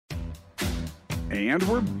And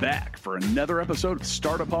we're back for another episode of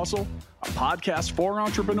Startup Hustle, a podcast for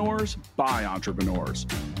entrepreneurs by entrepreneurs.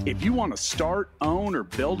 If you want to start, own, or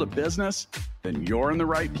build a business, then you're in the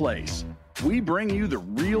right place. We bring you the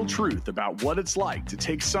real truth about what it's like to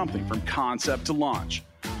take something from concept to launch.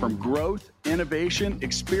 From growth, innovation,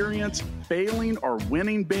 experience, failing, or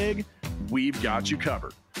winning big, we've got you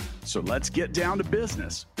covered. So let's get down to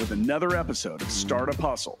business with another episode of Startup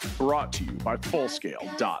Hustle, brought to you by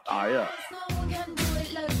Fullscale.io.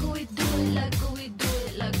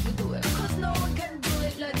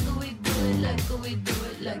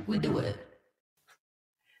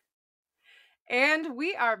 And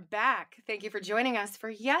we are back. Thank you for joining us for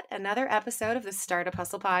yet another episode of the Startup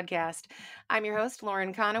Hustle podcast. I'm your host,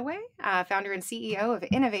 Lauren Conaway, founder and CEO of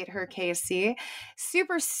Innovate Her KC.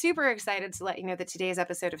 Super excited to let you know that today's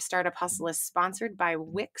episode of Startup Hustle is sponsored by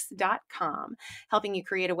Wix.com, helping you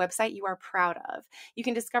create a website you are proud of. You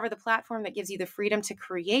can discover the platform that gives you the freedom to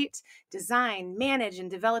create, design, manage, and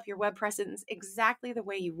develop your web presence exactly the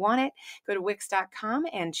way you want it. Go to Wix.com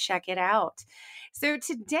and check it out. So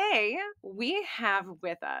today we have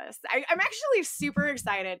with us, I'm actually super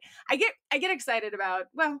excited. I get excited about,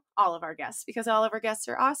 well, all of our guests, because all of our guests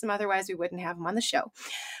are awesome. Otherwise, we wouldn't have them on the show.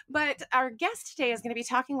 But our guest today is going to be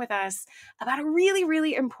talking with us about a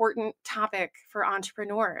really important topic for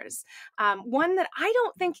entrepreneurs. One that I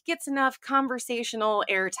don't think gets enough conversational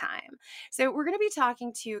airtime. So we're going to be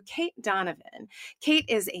talking to Kate Donovan. Kate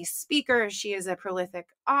is a speaker. She is a prolific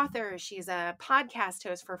author. She's a podcast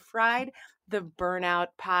host for Fried the Burnout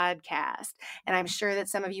podcast. And I'm sure that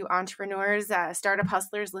some of you entrepreneurs, startup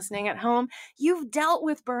hustlers listening at home, you've dealt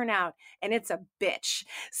with burnout and it's a bitch.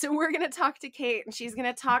 So we're going to talk to Kate and she's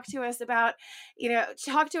going to talk to us about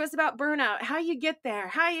burnout, how you get there,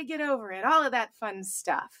 how you get over it, all of that fun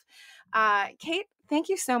stuff. Kate, thank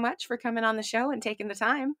you so much for coming on the show and taking the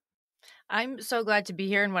time. I'm so glad to be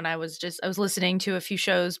here. And when I was listening to a few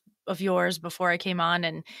shows of yours before I came on,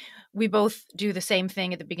 and we both do the same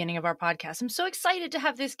thing at the beginning of our podcast. I'm so excited to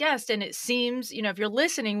have this guest. And it seems, if you're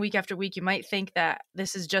listening week after week, you might think that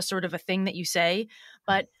this is just sort of a thing that you say,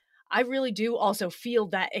 but I really do also feel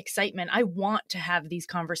that excitement. I want to have these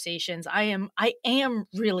conversations. I am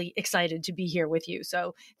really excited to be here with you.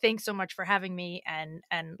 So thanks so much for having me, and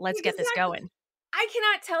let's get this going. I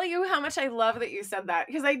cannot tell you how much I love that you said that,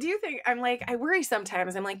 because I do think, I worry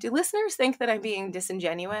sometimes. I'm like, do listeners think that I'm being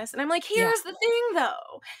disingenuous? And I'm like, here's the thing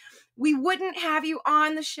though. We wouldn't have you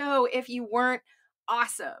on the show if you weren't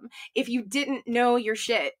awesome, if you didn't know your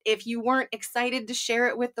shit, if you weren't excited to share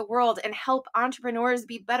it with the world and help entrepreneurs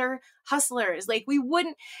be better hustlers. Like, we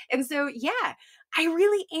wouldn't. And so, yeah, I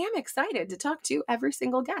really am excited to talk to every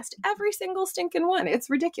single guest, every single stinking one. It's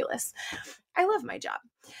ridiculous. I love my job.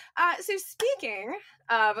 So speaking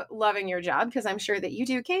of loving your job, because I'm sure that you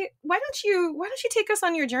do, Kate, why don't you take us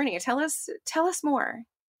on your journey? Tell us more.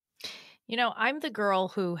 I'm the girl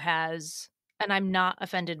who has, and I'm not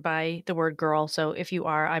offended by the word girl. So if you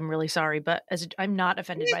are, I'm really sorry, but I'm not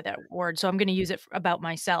offended by that word. So I'm going to use it about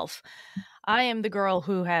myself. I am the girl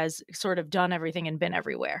who has sort of done everything and been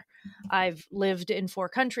everywhere. I've lived in 4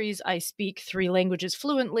 countries. I speak 3 languages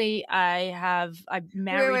fluently. I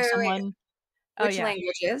married someone. Which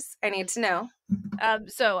languages? I need to know.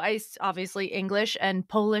 So I obviously English and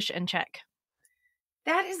Polish and Czech.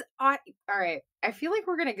 That is all right. I feel like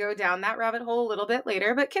we're going to go down that rabbit hole a little bit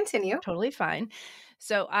later, but continue. Totally fine.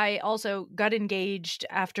 So I also got engaged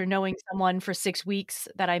after knowing someone for 6 weeks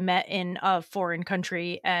that I met in a foreign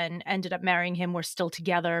country and ended up marrying him. We're still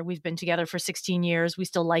together. We've been together for 16 years. We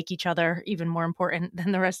still like each other, even more important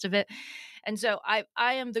than the rest of it. And so I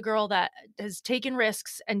am the girl that has taken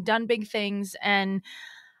risks and done big things. And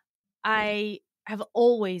I have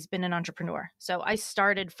always been an entrepreneur. So I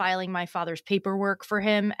started filing my father's paperwork for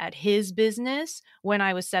him at his business when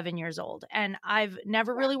I was 7 years old. And I've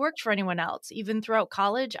never really worked for anyone else. Even throughout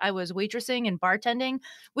college, I was waitressing and bartending,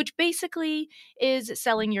 which basically is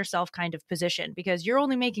selling yourself kind of position, because you're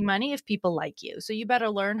only making money if people like you. So you better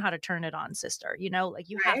learn how to turn it on, sister. You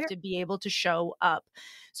have to be able to show up.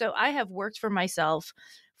 So I have worked for myself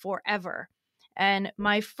forever. And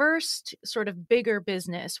my first sort of bigger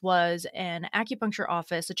business was an acupuncture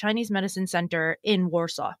office, a Chinese medicine center in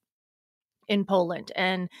Warsaw, in Poland.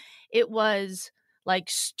 And it was like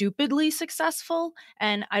stupidly successful.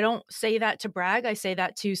 And I don't say that to brag. I say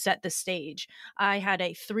that to set the stage. I had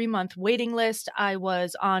a 3-month waiting list. I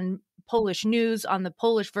was on Polish news, on the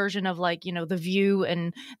Polish version of The View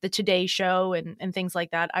and the Today Show and things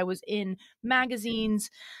like that. I was in magazines.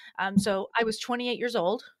 So I was 28 years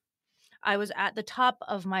old. I was at the top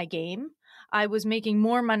of my game. I was making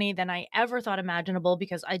more money than I ever thought imaginable,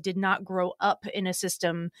 because I did not grow up in a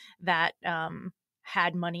system that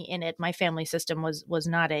had money in it. My family system was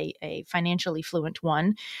not a financially fluent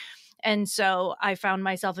one. And so I found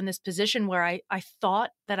myself in this position where I thought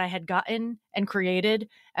that I had gotten and created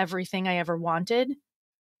everything I ever wanted,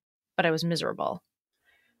 but I was miserable.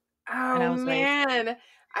 And I Oh was like, man,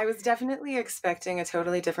 I was definitely expecting a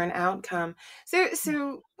totally different outcome.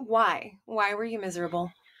 So why? Why were you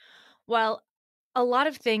miserable? well, a lot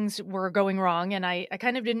of things were going wrong, and I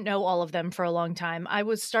kind of didn't know all of them for a long time. I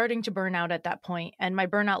was starting to burn out at that point, and my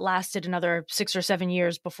burnout lasted another 6 or 7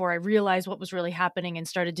 years before I realized what was really happening and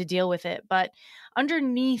started to deal with it. But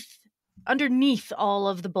underneath all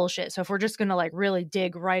of the bullshit, so if we're just going to like really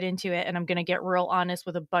dig right into it, and I'm going to get real honest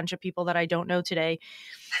with a bunch of people that I don't know today,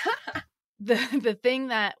 the thing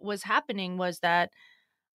that was happening was that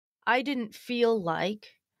I didn't feel like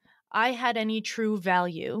I had any true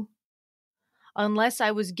value unless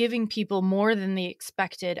I was giving people more than they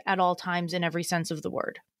expected at all times in every sense of the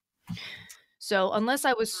word. So unless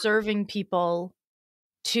I was serving people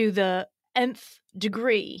to the nth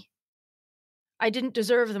degree, I didn't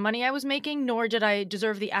deserve the money I was making, nor did I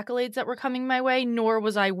deserve the accolades that were coming my way, nor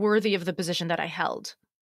was I worthy of the position that I held.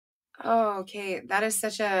 Oh, okay. That's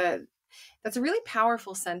a really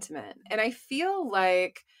powerful sentiment. And I feel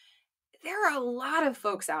like there are a lot of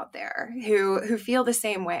folks out there who feel the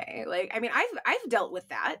same way. Like, I mean, I've dealt with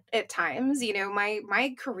that at times. You know,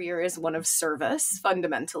 my career is one of service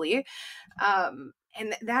fundamentally.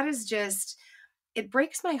 And that is just, it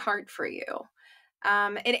breaks my heart for you.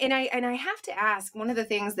 And I have to ask, one of the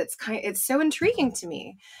things that's it's so intriguing to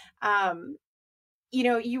me. You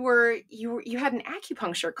know, you had an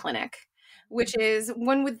acupuncture clinic, which is,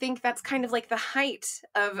 one would think that's kind of like the height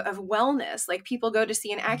of wellness. Like, people go to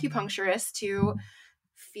see an acupuncturist to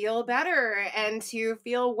feel better and to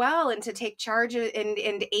feel well and to take charge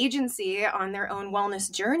and agency on their own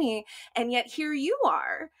wellness journey. And yet here you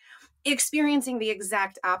are experiencing the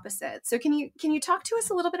exact opposite. So can you talk to us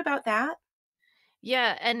a little bit about that?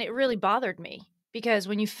 Yeah, and it really bothered me because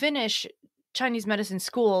when you finish Chinese medicine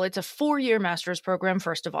school, it's a 4-year master's program,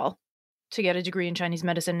 first of all, to get a degree in Chinese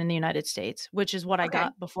medicine in the United States, which is what I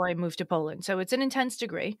got before I moved to Poland. So it's an intense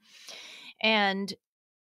degree. And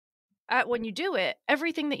when you do it,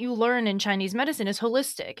 everything that you learn in Chinese medicine is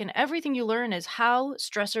holistic, and everything you learn is how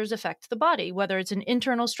stressors affect the body, whether it's an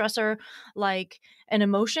internal stressor like an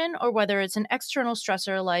emotion, or whether it's an external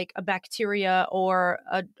stressor like a bacteria or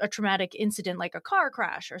a traumatic incident like a car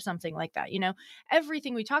crash or something like that. You know,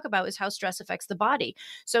 everything we talk about is how stress affects the body.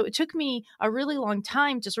 So it took me a really long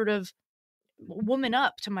time to sort of woman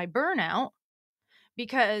up to my burnout,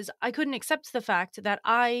 because I couldn't accept the fact that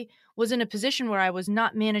I was in a position where I was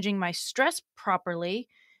not managing my stress properly,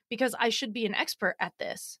 because I should be an expert at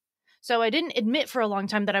this. So I didn't admit for a long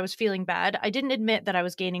time that I was feeling bad. I didn't admit that I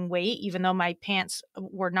was gaining weight, even though my pants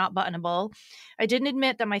were not buttonable. I didn't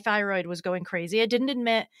admit that my thyroid was going crazy. I didn't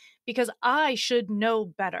admit, because I should know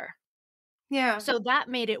better. Yeah. So that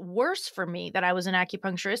made it worse for me that I was an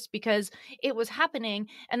acupuncturist, because it was happening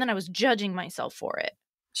and then I was judging myself for it.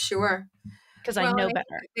 Sure. Because I know better.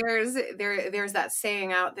 There's that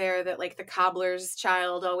saying out there that, like, the cobbler's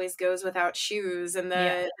child always goes without shoes, and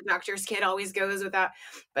the doctor's kid always goes without.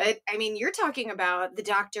 But I mean, you're talking about the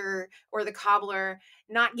doctor or the cobbler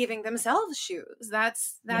not giving themselves shoes.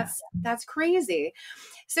 That's crazy.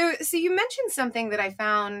 So you mentioned something that I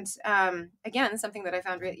found, again, something that I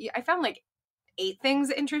found I found like 8 things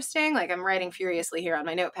interesting. Like, I'm writing furiously here on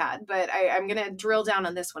my notepad, but I'm going to drill down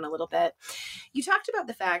on this one a little bit. You talked about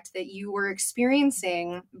the fact that you were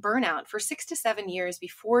experiencing burnout for 6 to 7 years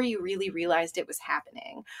before you really realized it was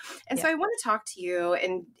happening. And so I want to talk to you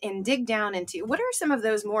and dig down into, what are some of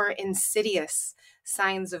those more insidious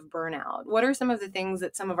signs of burnout? What are some of the things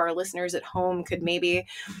that some of our listeners at home could maybe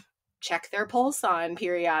check their pulse on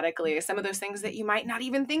periodically? Some of those things that you might not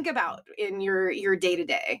even think about in your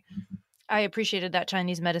day-to-day. I appreciated that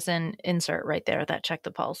Chinese medicine insert right there, that check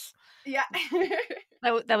the pulse. Yeah.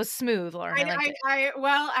 That was smooth, Lauren.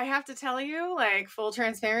 I have to tell you, like, full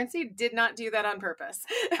transparency, did not do that on purpose.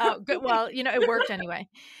 Oh, good. Well, you know, it worked anyway.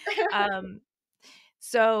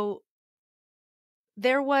 So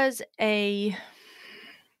there was a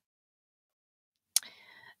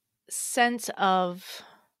sense of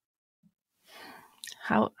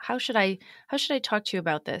how should I talk to you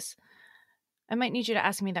about this? I might need you to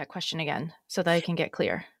ask me that question again so that I can get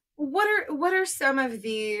clear. What are some of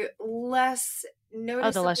the less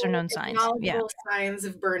noticeable, the lesser known signs, signs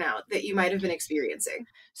of burnout that you might have been experiencing?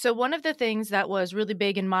 So one of the things that was really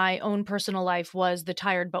big in my own personal life was the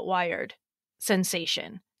tired but wired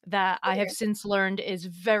sensation. that I have Okay. since learned is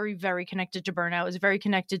very, very connected to burnout, is very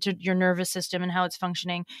connected to your nervous system and how it's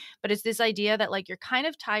functioning. But it's this idea that like you're kind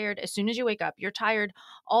of tired as soon as you wake up. You're tired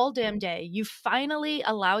all damn day. You finally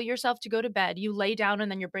allow yourself to go to bed. You lay down and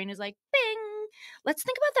then your brain is like, bing, let's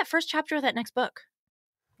think about that first chapter of that next book,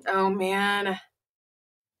 Oh man.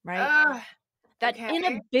 right? That Okay.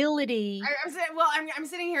 inability. I'm saying, well, I'm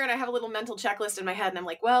sitting here and I have a little mental checklist in my head, and I'm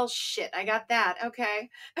like, well, shit, I got that. Okay.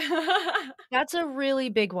 That's a really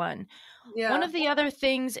big one. Yeah. One of the other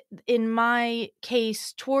things in my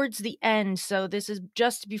case towards the end, so this is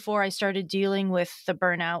just before I started dealing with the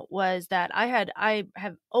burnout, was that I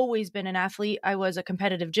have always been an athlete. I was a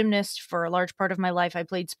competitive gymnast for a large part of my life. I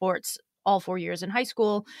played sports all 4 years in high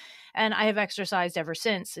school, and I have exercised ever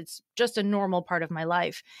since. It's just a normal part of my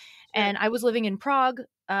life. And I was living in Prague.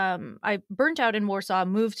 I burnt out in Warsaw,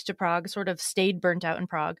 moved to Prague, sort of stayed burnt out in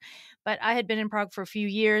Prague. But I had been in Prague for a few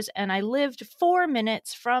years, and I lived 4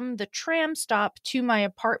 minutes from the tram stop to my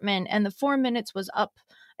apartment. And the 4 minutes was up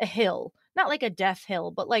a hill, not like a death hill,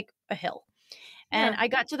 but like a hill. And Yeah. I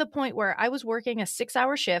got to the point where I was working a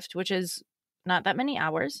 6-hour shift, which is not that many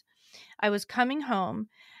hours. I was coming home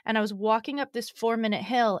and I was walking up this 4-minute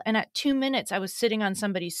hill. And at 2 minutes, I was sitting on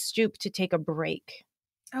somebody's stoop to take a break.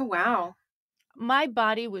 Oh wow. My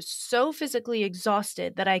body was so physically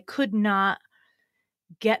exhausted that I could not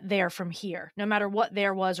get there from here, no matter what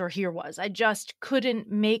there was or here was. I just couldn't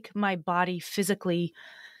make my body physically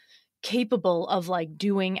capable of like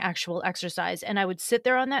doing actual exercise. And I would sit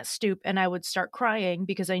there on that stoop and I would start crying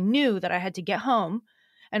because I knew that I had to get home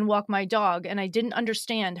and walk my dog. And I didn't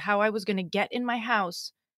understand how I was going to get in my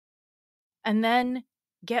house and then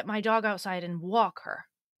get my dog outside and walk her.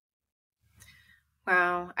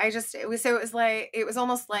 Wow. It was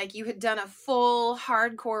almost like you had done a full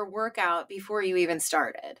hardcore workout before you even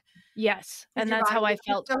started. Yes. And Your that's body how I was just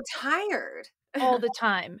felt so tired. all the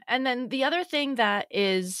time. And then the other thing that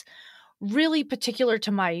is really particular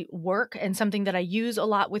to my work and something that I use a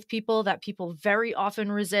lot with people that people very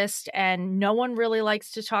often resist, and no one really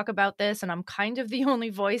likes to talk about this, and I'm kind of the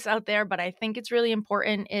only voice out there, but I think it's really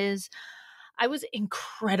important, is I was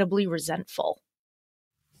incredibly resentful.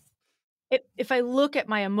 If I look at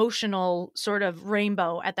my emotional sort of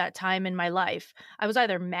rainbow at that time in my life, I was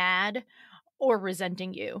either mad or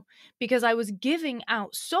resenting you because I was giving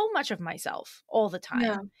out so much of myself all the time.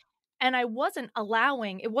 Yeah. And I wasn't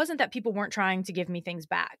allowing, it wasn't that people weren't trying to give me things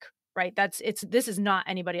back, right? This is not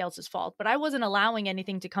anybody else's fault, but I wasn't allowing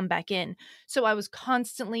anything to come back in. So I was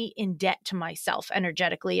constantly in debt to myself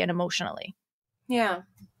energetically and emotionally. Yeah.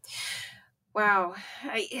 Wow.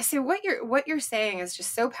 So what you're saying is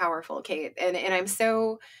just so powerful, Kate. And I'm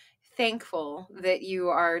so thankful that you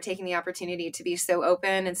are taking the opportunity to be so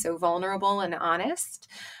open and so vulnerable and honest.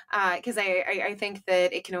 Because I think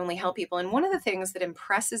that it can only help people. And one of the things that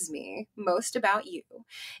impresses me most about you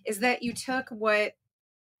is that you took what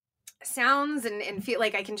sounds and feel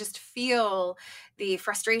like I can just feel the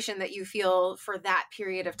frustration that you feel for that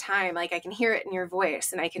period of time. Like I can hear it in your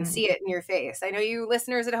voice and I can see it in your face. I know you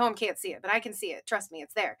listeners at home can't see it, but I can see it. Trust me,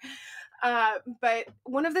 it's there. But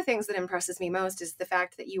one of the things that impresses me most is the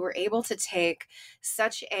fact that you were able to take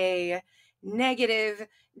such a negative,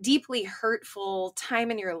 deeply hurtful time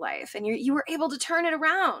in your life and you were able to turn it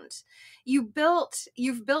around. You've built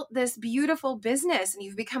this beautiful business and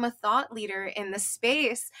you've become a thought leader in the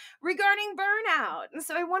space regarding burnout. And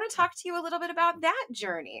so I want to talk to you a little bit about that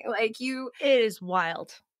journey. It is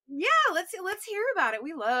wild. Yeah, let's hear about it.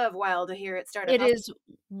 We love wild to hear it start. It is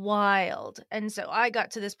wild. And so I got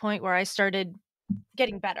to this point where I started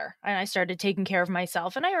getting better and I started taking care of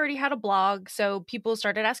myself, and I already had a blog. So people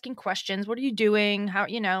started asking questions. What are you doing? How,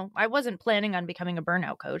 I wasn't planning on becoming a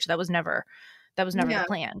burnout coach. That was never the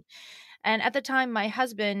plan. And at the time, my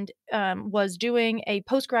husband was doing a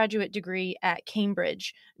postgraduate degree at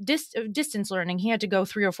Cambridge, distance learning. He had to go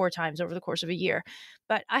 3 or 4 times over the course of a year.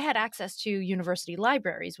 But I had access to university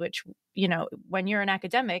libraries, which, when you're an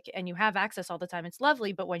academic and you have access all the time, it's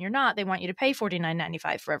lovely. But when you're not, they want you to pay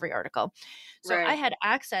 $49.95 for every article. So Right. I had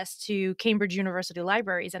access to Cambridge University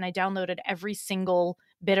libraries, and I downloaded every single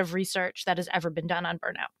bit of research that has ever been done on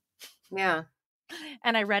burnout. Yeah.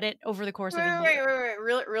 And I read it over the course of a year.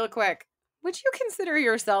 Wait. Real quick. Would you consider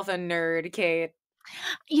yourself a nerd, Kate?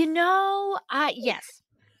 Yes.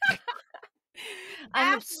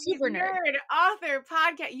 I'm a Athlete, super nerd. Author,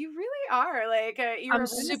 podcast. You really are you're I'm a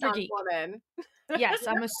super Renaissance geek. woman. Yes,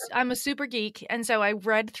 I'm a super geek. And so I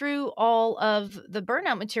read through all of the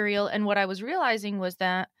burnout material, and what I was realizing was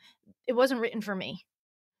that it wasn't written for me.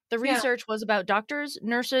 The research was about doctors,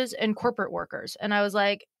 nurses, and corporate workers. And I was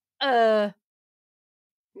like, Yeah.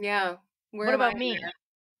 what about me?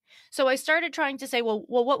 So I started trying to say, well,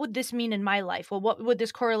 what would this mean in my life? Well, what would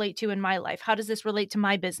this correlate to in my life? How does this relate to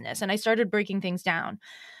my business? And I started breaking things down.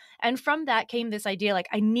 And from that came this idea, like,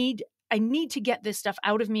 I need to get this stuff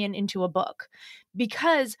out of me and into a book,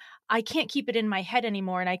 because I can't keep it in my head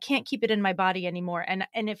anymore, and I can't keep it in my body anymore.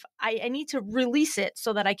 And if I need to release it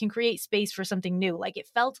so that I can create space for something new. Like, it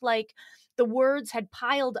felt like the words had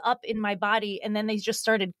piled up in my body and then they just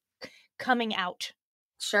started coming out.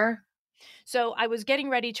 Sure. So I was getting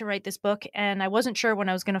ready to write this book, and I wasn't sure when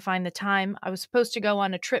I was going to find the time. I was supposed to go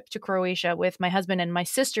on a trip to Croatia with my husband, and my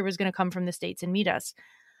sister was going to come from the States and meet us.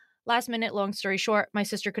 Last minute, long story short, my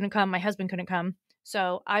sister couldn't come, my husband couldn't come.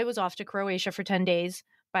 So I was off to Croatia for 10 days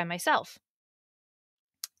by myself.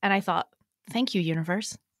 And I thought, thank you,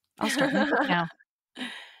 universe. I'll start my book now.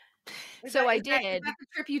 So I did. Is that the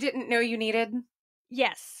trip you didn't know you needed?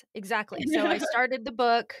 Yes, exactly. So I started the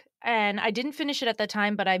book, and I didn't finish it at the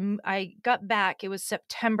time, but I got back. It was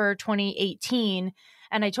September 2018.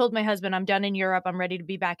 And I told my husband, I'm done in Europe. I'm ready to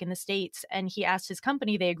be back in the States. And he asked his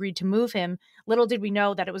company, they agreed to move him. Little did we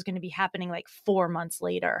know that it was going to be happening like 4 months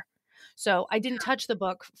later. So I didn't touch the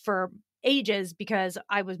book for ages because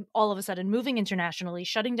I was all of a sudden moving internationally,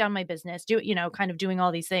 shutting down my business, kind of doing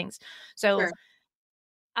all these things. So Sure.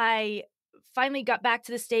 I finally got back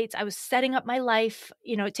to the States. I was setting up my life.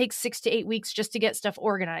 It takes 6 to 8 weeks just to get stuff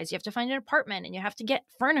organized. You have to find an apartment, and you have to get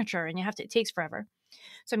furniture, and it takes forever.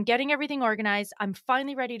 So I'm getting everything organized. I'm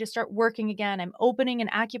finally ready to start working again. I'm opening an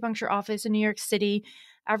acupuncture office in New York City.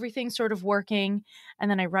 Everything's sort of working. And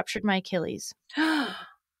then I ruptured my Achilles.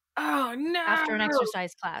 Oh, no. After an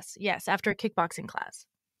exercise class. Yes, after a kickboxing class.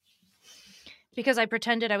 Because I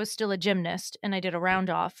pretended I was still a gymnast, and I did a round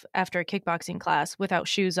off after a kickboxing class without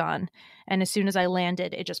shoes on. And as soon as I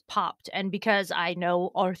landed, it just popped. And because I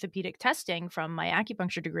know orthopedic testing from my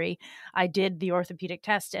acupuncture degree, I did the orthopedic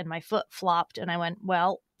test and my foot flopped. And I went,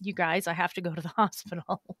 well, you guys, I have to go to the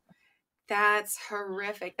hospital. That's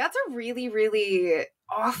horrific. That's a really, really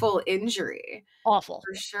awful injury. Awful.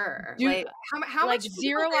 For sure. Dude, how like much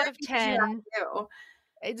 0 out of 10.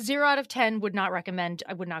 0 out of 10 would not recommend.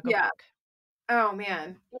 I would not go back. Oh,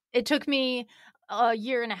 man. It took me a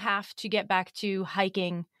year and a half to get back to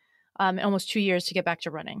hiking, almost 2 years to get back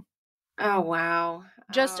to running. Oh, wow.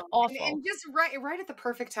 Just awful. And just right at the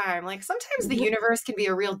perfect time. Like, sometimes the universe can be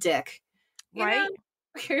a real dick. Right?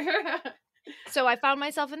 So I found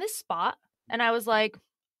myself in this spot, and I was like,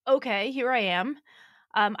 okay, here I am.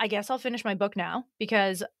 I guess I'll finish my book now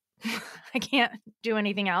because I can't do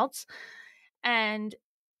anything else. And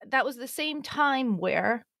that was the same time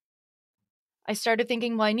where I started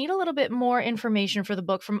thinking, well, I need a little bit more information for the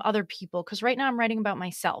book from other people, because right now I'm writing about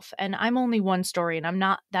myself, and I'm only one story, and I'm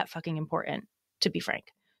not that fucking important, to be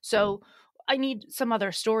frank. So I need some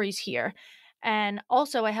other stories here. And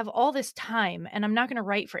also, I have all this time, and I'm not going to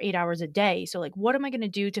write for 8 hours a day. So, like, what am I going to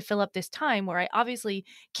do to fill up this time where I obviously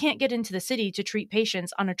can't get into the city to treat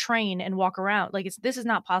patients on a train and walk around? Like, this is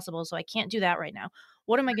not possible. So I can't do that right now.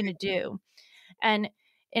 What am I going to do? And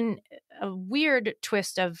in a weird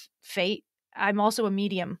twist of fate, I'm also a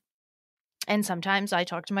medium. And sometimes I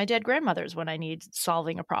talk to my dead grandmothers when I need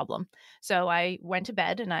solving a problem. So I went to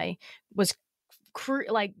bed, and I was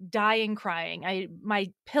like dying crying.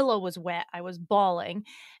 My pillow was wet. I was bawling.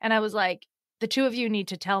 And I was like, the two of you need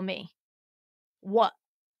to tell me what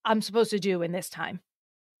I'm supposed to do in this time,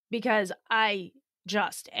 because I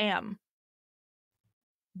just am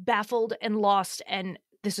baffled and lost, and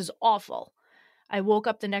this is awful. I woke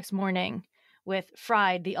up the next morning with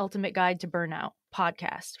Fried, the Ultimate Guide to Burnout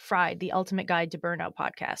podcast. Fried, the Ultimate Guide to Burnout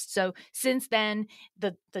podcast. So since then,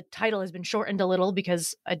 the title has been shortened a little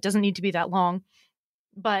because it doesn't need to be that long.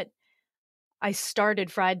 But I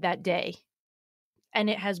started Fried that day, and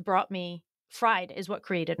it has brought me, Fried is what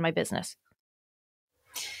created my business.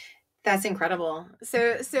 That's incredible.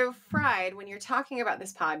 So Fried, when you're talking about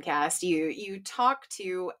this podcast, you talk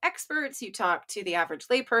to experts, you talk to the average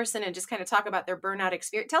layperson, and just kind of talk about their burnout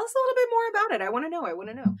experience. Tell us a little bit more about it. I want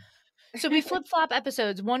to know. So we flip-flop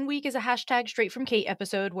episodes. 1 week is a hashtag Straight from Kate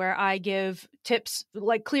episode where I give tips,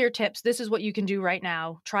 like clear tips. This is what you can do right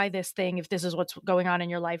now. Try this thing if this is what's going on in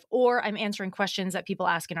your life. Or I'm answering questions that people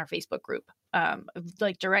ask in our Facebook group.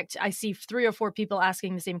 I see 3 or 4 people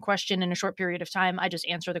asking the same question in a short period of time. I just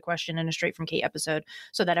answer the question in a Straight from Kate episode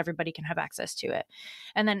so that everybody can have access to it.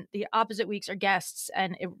 And then the opposite weeks are guests.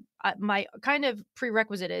 And my kind of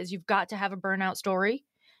prerequisite is you've got to have a burnout story.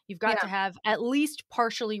 You've got to have at least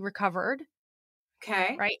partially recovered.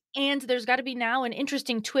 Okay. Right. And there's got to be now an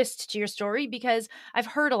interesting twist to your story, because I've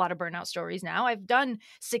heard a lot of burnout stories now. I've done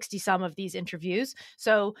 60 some of these interviews.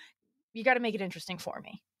 So you got to make it interesting for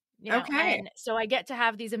me. Okay. and so I get to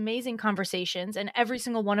have these amazing conversations, and every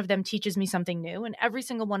single one of them teaches me something new, and every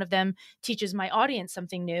single one of them teaches my audience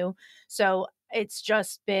something new. So it's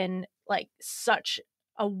just been like such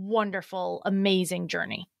a wonderful, amazing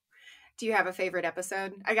journey. Do you have a favorite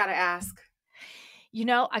episode? I got to ask.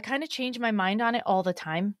 I kind of change my mind on it all the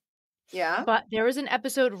time. Yeah. But there was an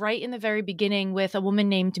episode right in the very beginning with a woman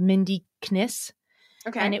named Mindy Kniss.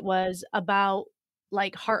 Okay. And it was about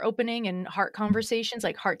like heart opening and heart conversations,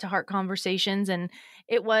 like heart to heart conversations. And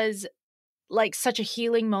it was like such a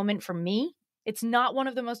healing moment for me. It's not one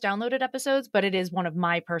of the most downloaded episodes, but it is one of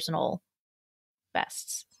my personal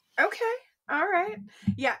bests. Okay. All right.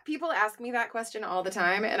 Yeah. People ask me that question all the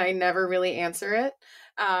time and I never really answer it.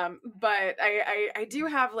 But I do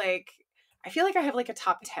have like, I feel like I have like a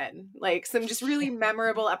top 10, like some just really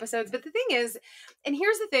memorable episodes. But the thing is, and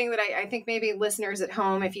here's the thing that I think maybe listeners at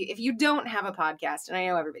home, if you don't have a podcast, and I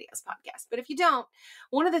know everybody has podcasts, but if you don't,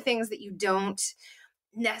 one of the things that you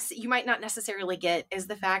might not necessarily get is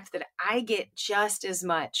the fact that I get just as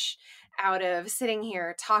much out of sitting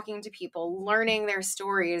here talking to people, learning their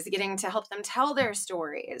stories, getting to help them tell their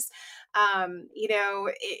stories.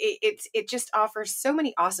 It just offers so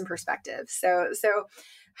many awesome perspectives. So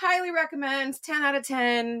highly recommend, 10 out of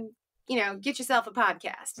 10, get yourself a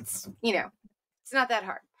podcast. It's not that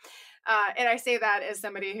hard. And I say that as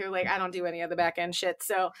somebody who I don't do any of the back end shit.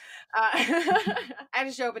 So I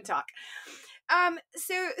just show up and talk.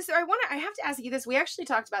 So I have to ask you this. We actually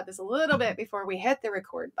talked about this a little bit before we hit the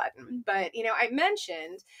record button, but I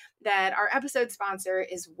mentioned that our episode sponsor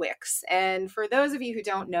is Wix. And for those of you who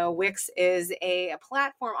don't know, Wix is a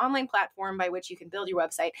online platform by which you can build your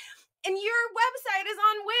website. And your website is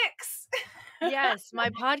on Wix. Yes, my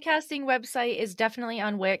podcasting website is definitely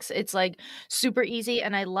on Wix. It's like super easy.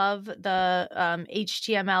 And I love the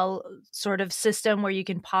HTML sort of system where you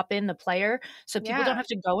can pop in the player. So people don't have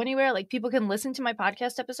to go anywhere. Like people can listen to my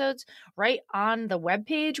podcast episodes right on the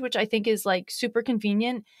webpage, which I think is like super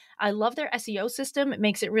convenient. I love their SEO system. It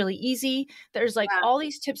makes it really easy. There's like all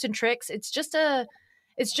these tips and tricks. It's just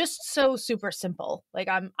so super simple. Like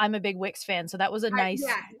I'm a big Wix fan. So that was a nice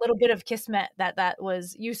little bit of kismet that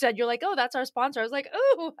was, you said, you're like, oh, that's our sponsor. I was like,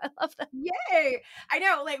 oh, I love that. Yay. I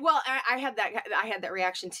know. I had that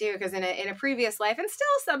reaction too, because in a previous life and still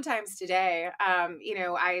sometimes today,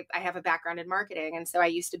 I have a background in marketing. And so I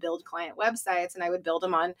used to build client websites and I would build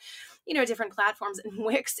them on, different platforms, and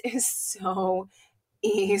Wix is so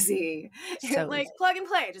easy. So like easy. Plug and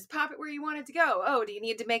play, just pop it where you want it to go. Oh, do you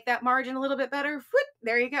need to make that margin a little bit better? Whoop,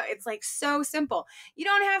 there you go. It's like so simple. You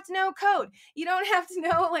don't have to know code. You don't have to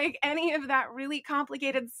know like any of that really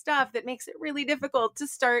complicated stuff that makes it really difficult to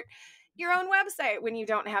start your own website when you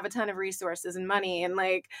don't have a ton of resources and money, and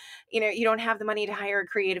you don't have the money to hire a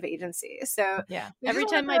creative agency. So every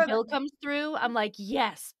time my bill comes through, I'm like,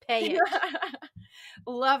 yes, pay it.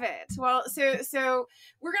 Love it. Well, so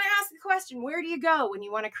we're going to ask the question, where do you go when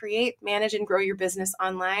you want to create, manage, and grow your business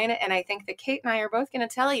online? And I think that Kate and I are both going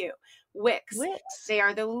to tell you, Wix. They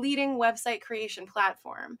are the leading website creation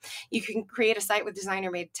platform. You can create a site with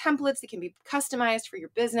designer-made templates that can be customized for your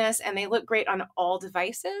business, and they look great on all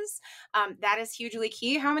devices. That is hugely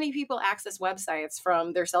key. How many people access websites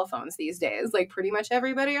from their cell phones these days? Like pretty much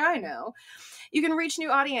everybody I know. You can reach new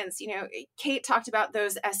audience. Kate talked about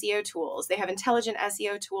those SEO tools. They have intelligent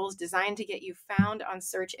SEO tools designed to get you found on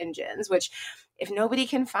search engines, which if nobody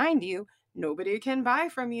can find you, nobody can buy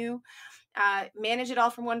from you. Manage it all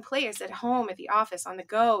from one place, at home, at the office, on the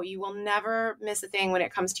go. You will never miss a thing when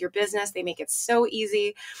it comes to your business. They make it so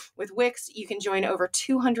easy. With Wix, you can join over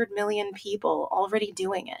 200 million people already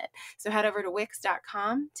doing it. So head over to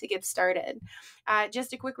Wix.com to get started.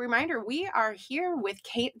 Just a quick reminder, we are here with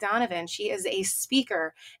Kate Donovan. She is a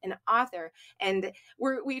speaker, an author, and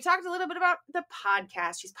we talked a little bit about the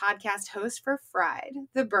podcast. She's podcast host for Fried,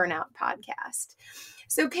 the Burnout Podcast.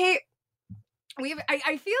 So Kate,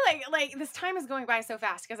 I feel like this time is going by so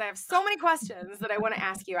fast because I have so many questions that I want to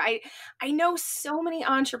ask you. I know so many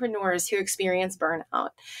entrepreneurs who experience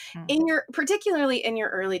burnout particularly in your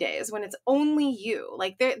early days when it's only you.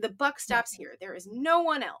 Like the buck stops here. There is no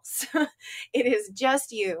one else. It is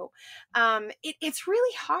just you. It's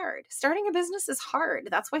really hard. Starting a business is hard.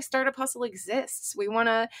 That's why Startup Hustle exists. We want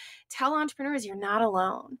to tell entrepreneurs you're not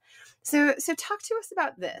alone. So talk to us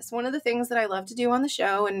about this. One of the things that I love to do on the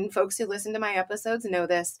show, and folks who listen to my episodes know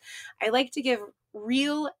this, I like to give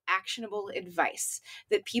real actionable advice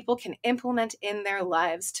that people can implement in their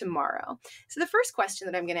lives tomorrow. So the first question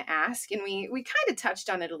that I'm going to ask, and we kind of touched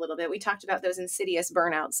on it a little bit. We talked about those insidious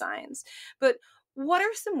burnout signs, but what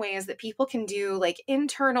are some ways that people can do like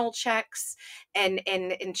internal checks and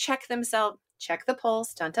check themselves check the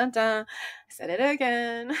pulse. Dun, dun, dun. I said it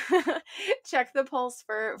again. Check the pulse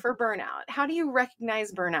for burnout. How do you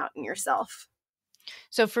recognize burnout in yourself?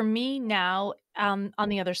 So for me now, on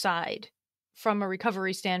the other side, from a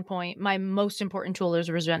recovery standpoint, my most important tool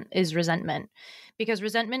is resentment, because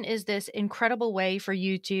resentment is this incredible way for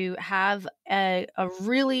you to have a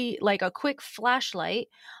really like a quick flashlight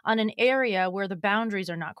on an area where the boundaries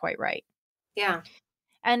are not quite right. Yeah.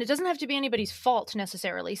 And it doesn't have to be anybody's fault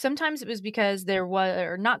necessarily. Sometimes it was because there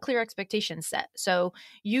were not clear expectations set. So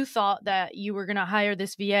you thought that you were going to hire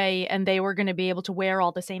this VA and they were going to be able to wear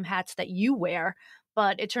all the same hats that you wear,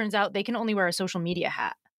 but it turns out they can only wear a social media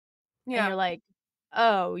hat. And Yeah. you're like,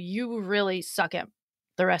 oh, you really suck at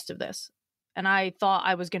the rest of this. And I thought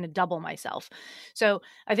I was going to double myself. So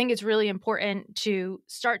I think it's really important to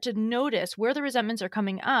start to notice where the resentments are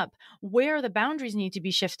coming up, where the boundaries need to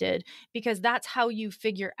be shifted, because that's how you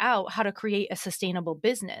figure out how to create a sustainable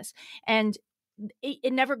business. And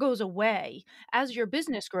it never goes away. As your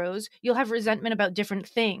business grows, you'll have resentment about different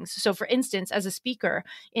things. So for instance, as a speaker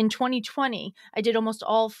in 2020, I did almost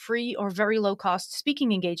all free or very low cost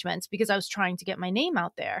speaking engagements because I was trying to get my name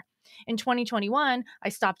out there. In 2021, I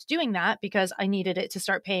stopped doing that because I needed it to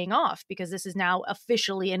start paying off, because this is now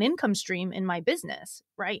officially an income stream in my business,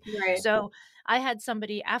 right? Right. So I had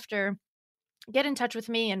somebody after get in touch with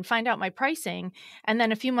me and find out my pricing, and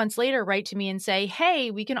then a few months later write to me and say,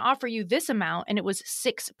 hey, we can offer you this amount. And it was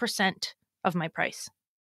 6% of my price.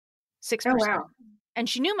 6%. Oh, wow. And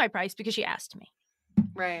she knew my price because she asked me.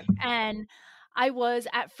 Right. And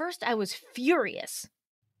at first I was furious,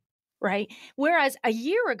 right? Whereas a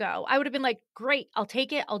year ago, I would have been like, great, I'll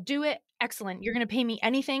take it. I'll do it. Excellent. You're going to pay me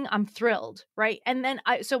anything. I'm thrilled. Right. And then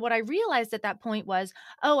so what I realized at that point was,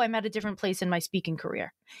 oh, I'm at a different place in my speaking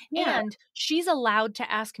career. Yeah. And she's allowed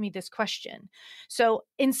to ask me this question. So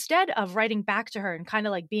instead of writing back to her and kind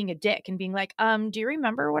of like being a dick and being like, do you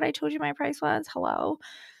remember what I told you my price was? Hello.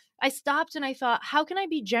 I stopped and I thought, how can I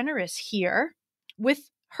be generous here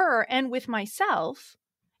with her and with myself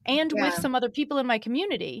and with some other people in my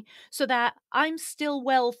community, so that I'm still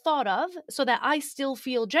well thought of, so that I still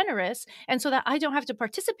feel generous, and so that I don't have to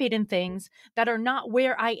participate in things that are not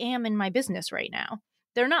where I am in my business right now.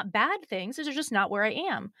 They're not bad things, they're just not where I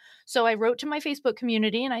am. So I wrote to my Facebook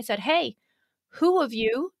community and I said, hey, who of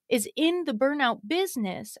you is in the burnout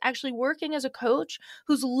business, actually working as a coach,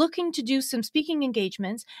 who's looking to do some speaking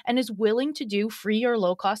engagements and is willing to do free or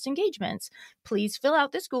low cost engagements? Please fill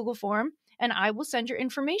out this Google form and I will send your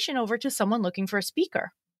information over to someone looking for a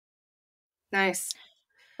speaker. Nice.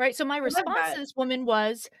 Right. So my response to this woman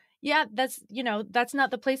was, yeah, that's not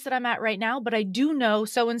the place that I'm at right now, but I do know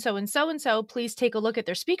so-and-so and so-and-so. Please take a look at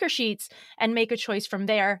their speaker sheets and make a choice from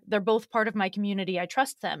there. They're both part of my community. I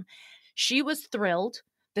trust them. She was thrilled.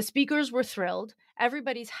 The speakers were thrilled.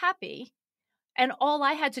 Everybody's happy. And all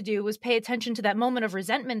I had to do was pay attention to that moment of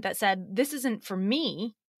resentment that said, this isn't for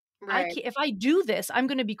me. Right. If I do this, I'm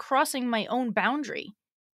going to be crossing my own boundary.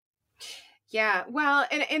 Yeah. Well,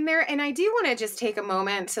 and I do want to just take a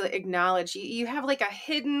moment to acknowledge you have like a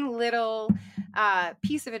hidden little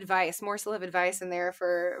piece of advice, morsel of advice in there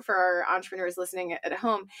for our entrepreneurs listening at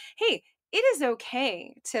home. Hey, it is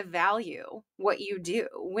okay to value what you do.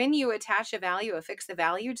 When you attach affix a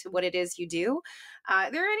value to what it is you do,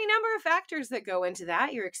 there are any number of factors that go into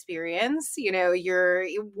that. Your experience,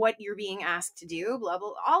 what you're being asked to do, blah,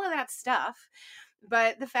 blah, all of that stuff.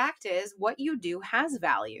 But the fact is, what you do has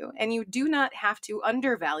value, and you do not have to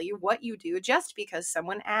undervalue what you do just because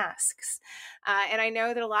someone asks. And I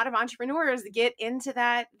know that a lot of entrepreneurs get into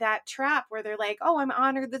that trap where they're like, "Oh, I'm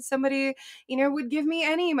honored that somebody, would give me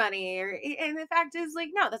any money." And the fact is, like,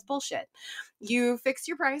 no, that's bullshit. You fix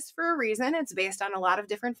your price for a reason. It's based on a lot of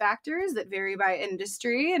different factors that vary by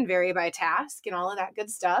industry and vary by task and all of that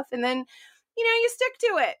good stuff. And then, you stick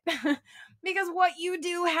to it. Because what you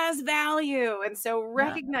do has value. And so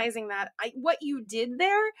recognizing that what you did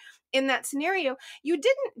there in that scenario, you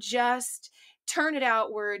didn't just turn it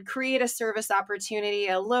outward, create a service opportunity,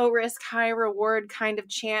 a low risk, high reward kind of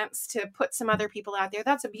chance to put some other people out there.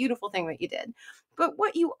 That's a beautiful thing that you did. But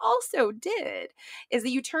what you also did is that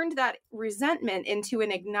you turned that resentment into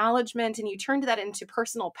an acknowledgement, and you turned that into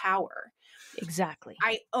personal power. Exactly.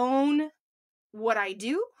 I own what I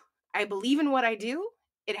do. I believe in what I do.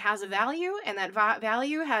 It has a value, and that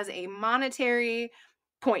value has a monetary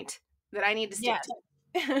point that I need to stick to.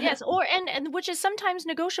 Yes, and which is sometimes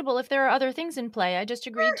negotiable if there are other things in play. I just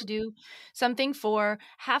agreed to do something for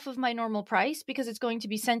half of my normal price because it's going to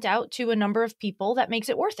be sent out to a number of people that makes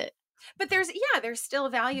it worth it. But there's still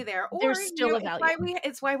value there. Or there's still a value.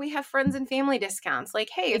 It's why we have friends and family discounts. Like,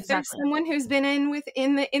 hey, if there's someone who's been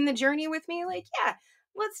in the journey with me, like, yeah,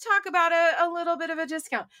 let's talk about a little bit of a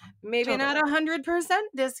discount. Maybe Totally. not 100%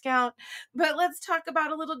 discount, but let's talk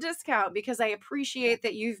about a little discount because I appreciate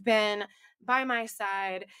that you've been by my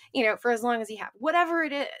side, for as long as you have. Whatever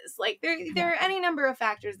it is, like there are any number of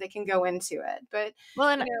factors that can go into it, but Well,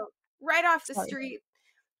 and right off the sorry. street,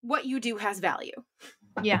 what you do has value.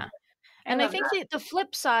 Yeah. And I love think that. the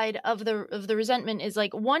flip side of the resentment is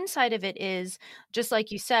like one side of it is just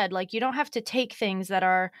like you said, like you don't have to take things that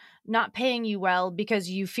are not paying you well because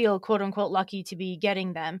you feel quote unquote lucky to be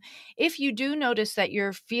getting them. If you do notice that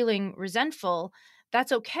you're feeling resentful,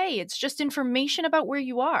 that's okay. It's just information about where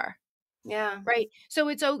you are. Yeah. Right. So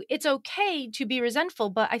it's okay to be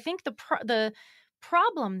resentful, but I think the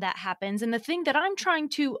problem that happens and the thing that I'm trying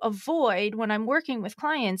to avoid when I'm working with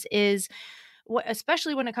clients is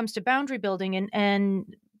especially when it comes to boundary building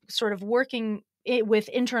and sort of working with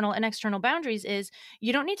internal and external boundaries is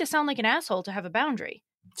you don't need to sound like an asshole to have a boundary.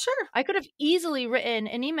 Sure. I could have easily written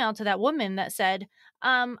an email to that woman that said,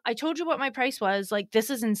 I told you what my price was. Like,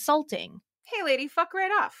 this is insulting. Hey, lady, fuck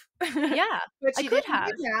right off. Yeah, but I she could didn't have.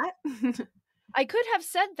 do that. I could have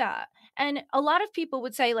said that. And a lot of people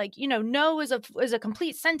would say like, no is a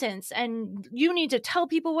complete sentence and you need to tell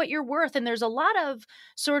people what you're worth. And there's a lot of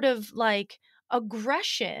sort of like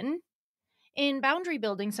aggression in boundary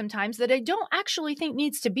building sometimes that I don't actually think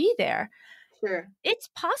needs to be there. Sure. It's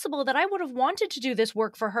possible that I would have wanted to do this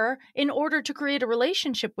work for her in order to create a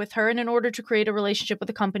relationship with her and in order to create a relationship with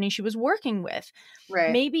the company she was working with.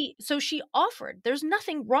 Right. Maybe, so she offered. There's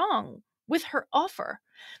nothing wrong with her offer.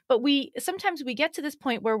 But sometimes we get to this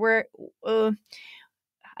point where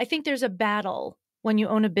I think there's a battle when you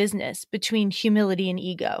own a business between humility and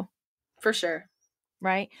ego. For sure.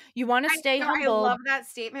 Right? You want to stay humble. I love that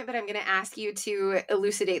statement, but I'm going to ask you to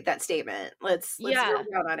elucidate that statement. Let's drill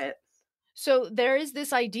down on it. So there is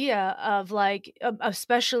this idea of like,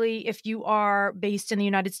 especially if you are based in the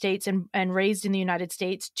United States and raised in the United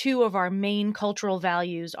States, two of our main cultural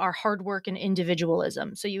values are hard work and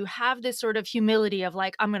individualism. So you have this sort of humility of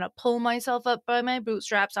like, I'm going to pull myself up by my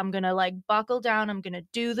bootstraps. I'm going to like buckle down. I'm going to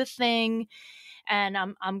do the thing. And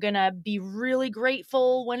I'm going to be really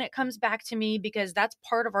grateful when it comes back to me because that's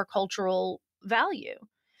part of our cultural value.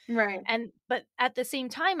 Right. But at the same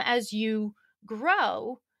time, as you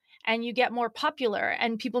grow and you get more popular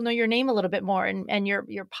and people know your name a little bit more and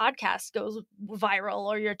your podcast goes viral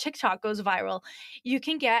or your TikTok goes viral, you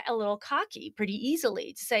can get a little cocky pretty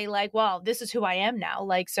easily to say like, well, this is who I am now.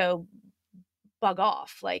 Like, so bug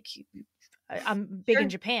off. Like, I'm big in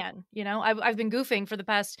Japan, I've been goofing for the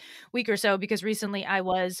past week or so because recently I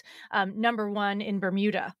was #1 in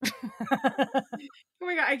Bermuda. Oh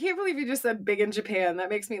my God, I can't believe you just said big in Japan. That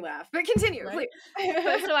makes me laugh. But continue, right?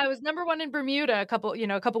 Please. So I was #1 in Bermuda a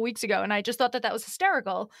couple weeks ago, and I just thought that was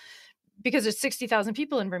hysterical because there's 60,000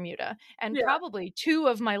 people in Bermuda, and probably 2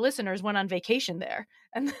 of my listeners went on vacation there,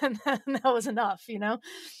 and then that was enough,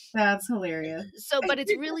 That's hilarious. So, but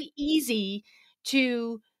it's really easy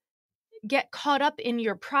to get caught up in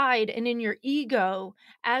your pride and in your ego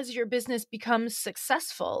as your business becomes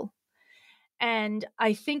successful. And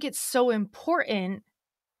I think it's so important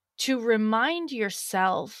to remind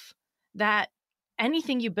yourself that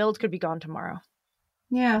anything you build could be gone tomorrow.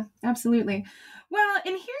 Yeah, absolutely. Well,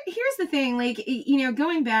 and here's the thing, like,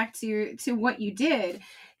 going back to what you did,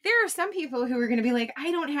 there are some people who are going to be like,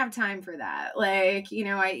 I don't have time for that. Like,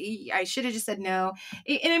 I should have just said no.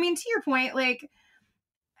 And I mean, to your point, like,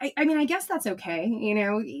 I mean, I guess that's okay.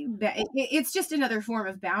 It's just another form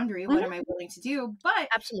of boundary. What am I willing to do? But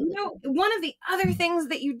absolutely, one of the other things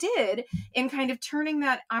that you did in kind of turning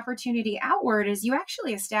that opportunity outward is you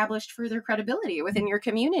actually established further credibility within your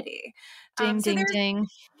community. Ding, ding.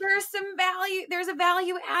 There's some value. There's a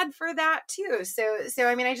value add for that too. So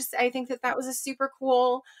I mean, I think that was a super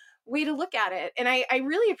cool way to look at it. And I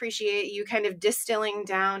really appreciate you kind of distilling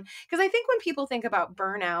down, because I think when people think about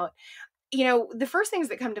burnout, the first things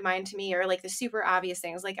that come to mind to me are like the super obvious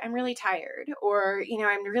things, like I'm really tired, or,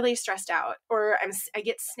 I'm really stressed out, or I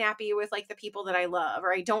get snappy with like the people that I love,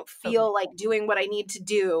 or I don't feel like doing what I need to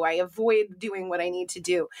do. I avoid doing what I need to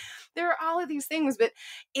do. There are all of these things, but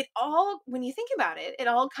when you think about it, it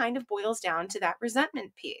all kind of boils down to that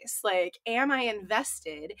resentment piece. Like, am I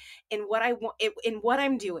invested in what I want, in what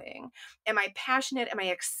I'm doing? Am I passionate? Am I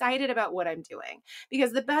excited about what I'm doing?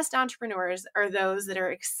 Because the best entrepreneurs are those that are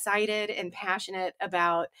excited and passionate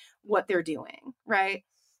about what they're doing, right?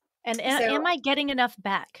 And am I getting enough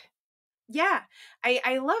back? Yeah,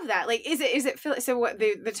 I love that. Like, is it so? What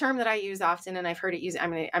the term that I use often, and I've heard it used. I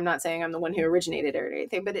mean, I'm not saying I'm the one who originated it or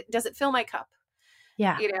anything, but does it fill my cup?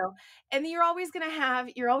 Yeah. And you're always going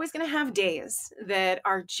to have days that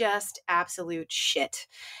are just absolute shit.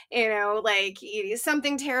 Like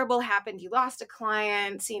something terrible happened, you lost a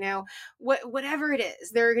client, whatever it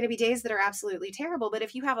is. There are going to be days that are absolutely terrible, but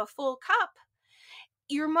if you have a full cup,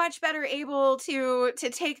 you're much better able to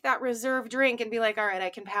take that reserve drink and be like, all right, I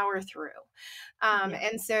can power through.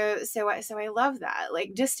 And so I love that,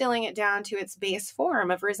 like distilling it down to its base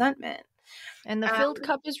form of resentment. And the filled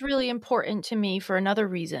cup is really important to me for another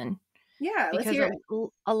reason. Yeah, let's Because hear it.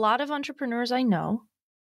 a lot of entrepreneurs I know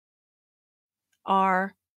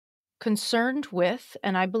are concerned with,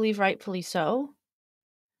 and I believe rightfully so,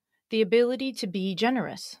 the ability to be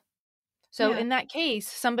generous. So in that case,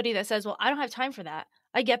 somebody that says, well, I don't have time for that.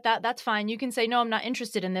 I get that. That's fine. You can say, no, I'm not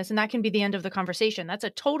interested in this. And that can be the end of the conversation. That's a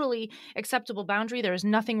totally acceptable boundary. There is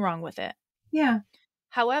nothing wrong with it. Yeah.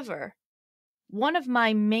 However, one of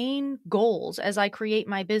my main goals as I create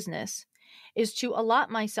my business is to allot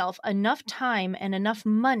myself enough time and enough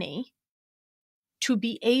money to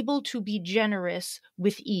be able to be generous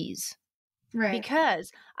with ease. Right.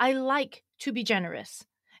 Because I like to be generous.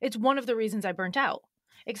 It's one of the reasons I burnt out.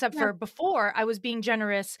 Except for before, I was being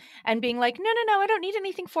generous and being like, no, I don't need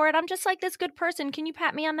anything for it. I'm just like this good person. Can you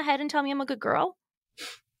pat me on the head and tell me I'm a good girl?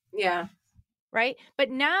 Yeah. Right?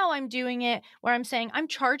 But now I'm doing it where I'm saying I'm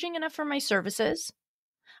charging enough for my services.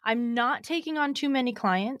 I'm not taking on too many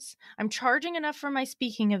clients. I'm charging enough for my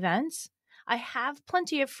speaking events. I have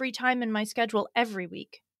plenty of free time in my schedule every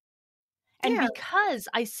week. And because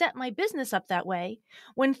I set my business up that way,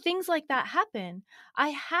 when things like that happen, I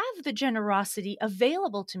have the generosity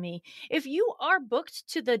available to me. If you are booked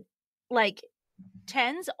to the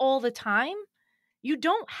tens all the time, you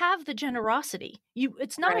don't have the generosity.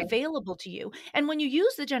 It's not available to you. And when you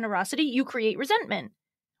use the generosity, you create resentment,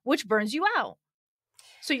 which burns you out.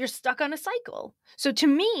 So you're stuck on a cycle. So to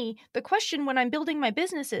me, the question when I'm building my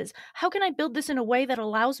business is, how can I build this in a way that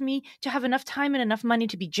allows me to have enough time and enough money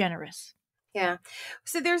to be generous? Yeah.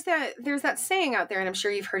 So there's that saying out there, and I'm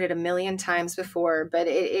sure you've heard it a million times before, but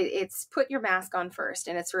it's put your mask on first.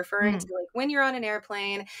 And it's referring to like when you're on an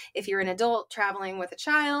airplane, if you're an adult traveling with a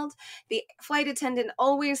child, the flight attendant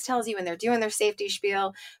always tells you when they're doing their safety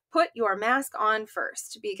spiel, put your mask on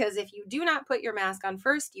first, because if you do not put your mask on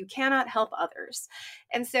first, you cannot help others.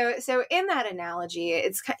 And so in that analogy,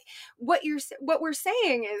 it's what we're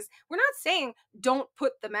saying is, we're not saying don't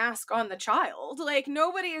put the mask on the child. Like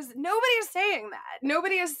nobody is saying that.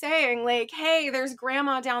 Nobody is saying like, hey, there's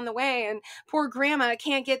grandma down the way and poor grandma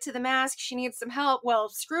can't get to the mask. She needs some help. Well,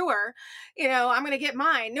 screw her. I'm going to get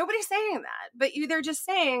mine. Nobody's saying that, but they're just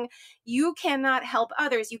saying you cannot help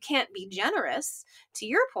others. You can't be generous, to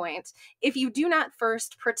your point, if you do not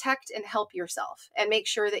first protect and help yourself and make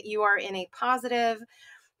sure that you are in a positive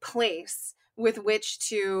place with which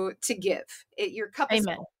to give. Your cup is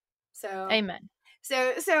full. So amen.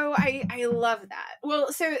 So I love that.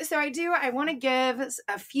 Well, so I want to give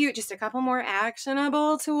just a couple more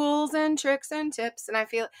actionable tools and tricks and tips. And I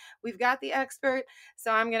feel we've got the expert.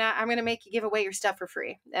 So I'm going to make you give away your stuff for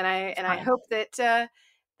free. And I hope that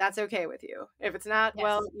that's okay with you. If it's not,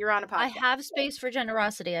 well, you're on a podcast. I have space for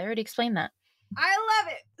generosity. I already explained that. I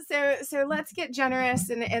love it. So let's get generous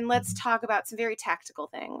and let's talk about some very tactical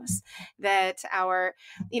things that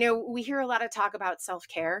we hear a lot of talk about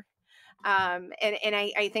self-care. And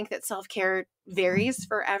I think that self-care varies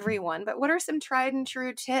for everyone, but what are some tried and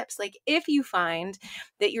true tips? Like if you find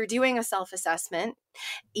that you're doing a self-assessment,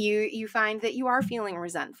 you find that you are feeling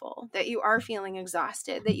resentful, that you are feeling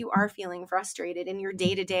exhausted, that you are feeling frustrated in your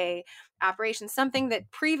day-to-day operations, something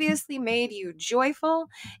that previously made you joyful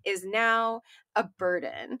is now a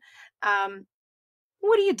burden.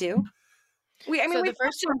 What do you do? We've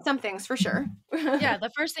touched on some things for sure. Yeah,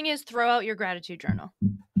 the first thing is throw out your gratitude journal.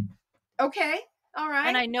 Okay. All right.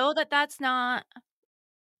 And I know that that's not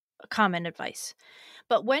common advice,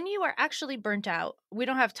 but when you are actually burnt out, we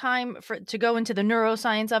don't have time to go into the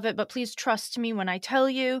neuroscience of it, but please trust me when I tell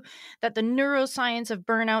you that the neuroscience of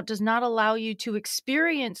burnout does not allow you to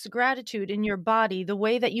experience gratitude in your body the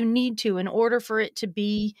way that you need to in order for it to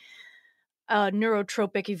be a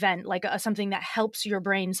neurotropic event, like something that helps your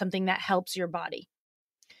brain, something that helps your body.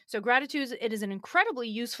 So gratitude, it is an incredibly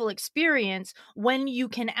useful experience when you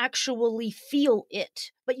can actually feel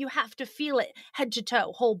it, but you have to feel it head to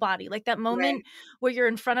toe, whole body. Like that moment where you're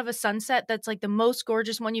in front of a sunset that's like the most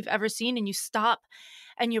gorgeous one you've ever seen, and you stop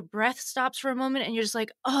and your breath stops for a moment and you're just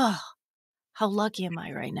like, oh, how lucky am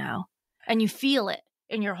I right now? And you feel it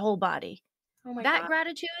in your whole body. Oh my that God.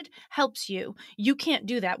 gratitude helps you. You can't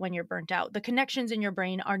do that when you're burnt out. The connections in your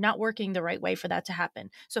brain are not working the right way for that to happen.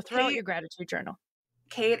 So throw out your gratitude journal.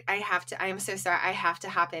 Kate, I am so sorry. I have to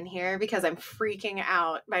hop in here because I'm freaking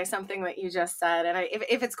out by something that you just said. And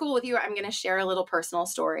if it's cool with you, I'm going to share a little personal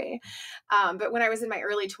story. But when I was in my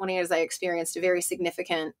early 20s, I experienced a very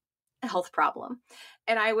significant health problem.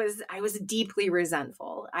 And I was deeply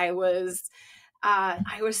resentful. I was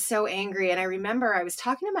so angry. And I remember I was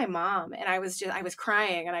talking to my mom and I was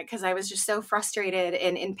crying because I was just so frustrated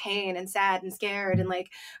and in pain and sad and scared. And like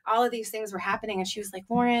all of these things were happening. And she was like,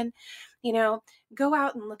 Lauren, go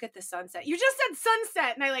out and look at the sunset. You just said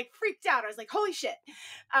sunset. And I like freaked out. I was like, holy shit.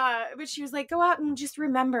 But she was like, go out and just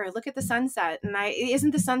remember, look at the sunset. And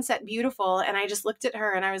isn't the sunset beautiful? And I just looked at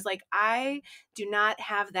her and I was like, I do not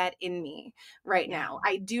have that in me right now.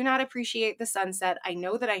 I do not appreciate the sunset. I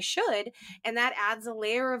know that I should. And that adds a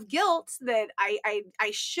layer of guilt that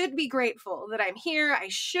I should be grateful that I'm here.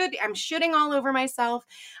 I'm shooting all over myself.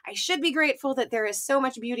 I should be grateful that there is so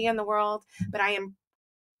much beauty in the world, but I am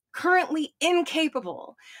currently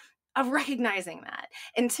incapable of recognizing that.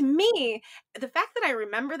 And to me, the fact that I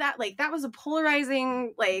remember that, like, that was a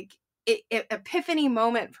polarizing, like, epiphany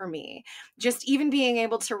moment for me. Just even being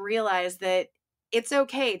able to realize that it's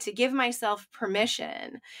okay to give myself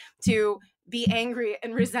permission to be angry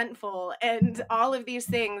and resentful and all of these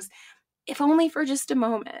things, if only for just a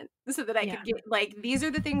moment, so that I could get, like, these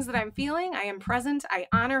are the things that I'm feeling. I am present. I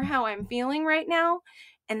honor how I'm feeling right now.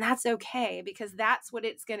 And that's okay, because that's what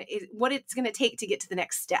it's going to take to get to the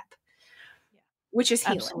next step, which is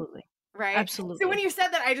healing. Absolutely. Right. Absolutely. So when you said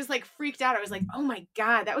that, I just like freaked out. I was like, oh my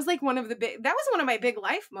God, that was one of my big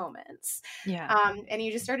life moments. Yeah. And you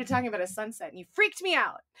just started talking about a sunset and you freaked me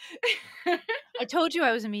out. I told you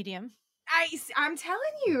I was a medium. I'm telling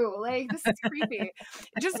you, like, this is creepy.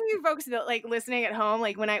 Just so you folks that like listening at home,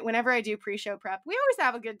 like whenever I do pre-show prep, we always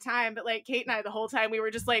have a good time. But like Kate and I, the whole time we were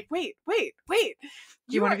just like, wait.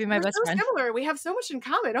 Do you want to be my best friend? Similar. We have so much in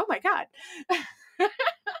common. Oh my God.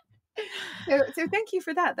 So thank you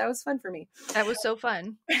for that. That was fun for me. That was so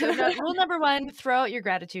fun. So rule number 1, throw out your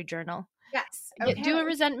gratitude journal. Yes. Okay. Do a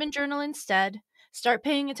resentment journal instead. Start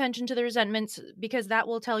paying attention to the resentments, because that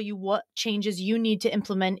will tell you what changes you need to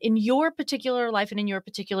implement in your particular life and in your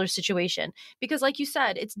particular situation. Because like you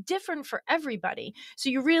said, it's different for everybody. So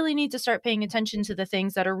you really need to start paying attention to the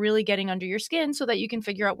things that are really getting under your skin so that you can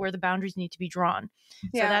figure out where the boundaries need to be drawn.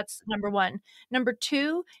 Yeah. So that's number 1. Number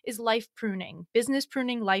 2 is life pruning, business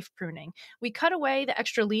pruning, life pruning. We cut away the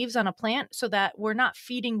extra leaves on a plant so that we're not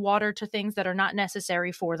feeding water to things that are not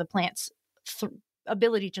necessary for the plant's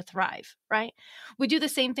ability to thrive, right? We do the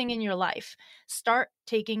same thing in your life. Start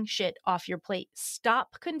taking shit off your plate.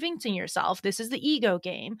 Stop convincing yourself. This is the ego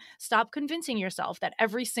game. Stop convincing yourself that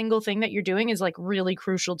every single thing that you're doing is like really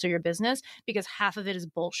crucial to your business, because half of it is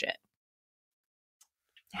bullshit.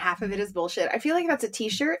 Half of it is bullshit. I feel like that's a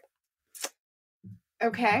t-shirt.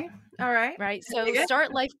 Okay. All right. Right. So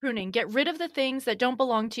start life pruning. Get rid of the things that don't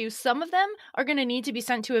belong to you. Some of them are going to need to be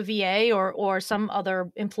sent to a VA or some other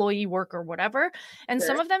employee work or whatever. And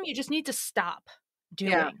some of them you just need to stop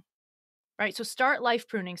doing. Yeah. Right. So start life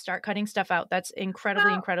pruning, start cutting stuff out. That's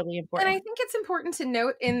incredibly important. And I think it's important to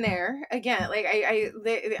note in there, again, like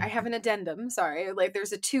I have an addendum, sorry, like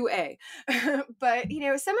there's a 2A, but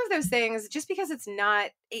some of those things, just because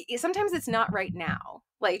sometimes it's not right now.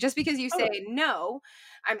 Like just because you say, no,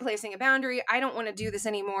 I'm placing a boundary, I don't want to do this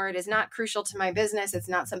anymore, it is not crucial to my business, it's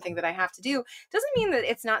not something that I have to do, doesn't mean that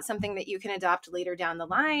it's not something that you can adopt later down the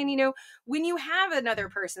line. When you have another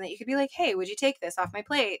person that you could be like, hey, would you take this off my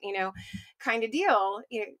plate, kind of deal.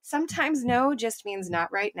 Sometimes no just means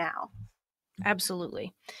not right now.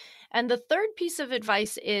 Absolutely. And the third piece of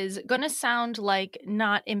advice is going to sound like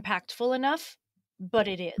not impactful enough, but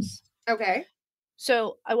it is. Okay.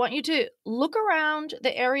 So I want you to look around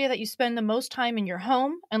the area that you spend the most time in your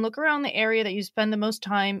home and look around the area that you spend the most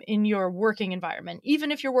time in your working environment,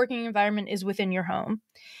 even if your working environment is within your home.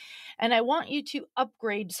 And I want you to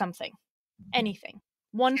upgrade something, anything,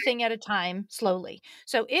 one thing at a time, slowly.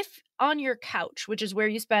 So if on your couch, which is where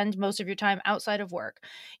you spend most of your time outside of work,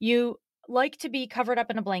 you like to be covered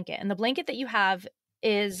up in a blanket, and the blanket that you have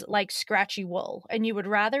is like scratchy wool, and you would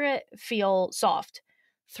rather it feel soft,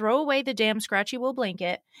 throw away the damn scratchy wool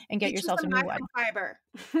blanket and get yourself a new one. Fiber.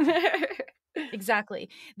 Exactly.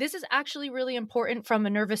 This is actually really important from a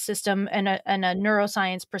nervous system and a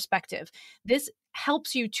neuroscience perspective. This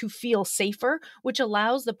helps you to feel safer, which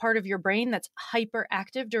allows the part of your brain that's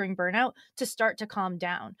hyperactive during burnout to start to calm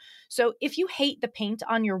down. So if you hate the paint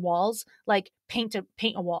on your walls, like paint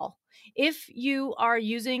a wall. If you are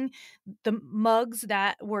using the mugs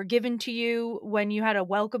that were given to you when you had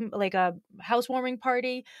like a housewarming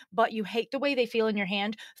party, but you hate the way they feel in your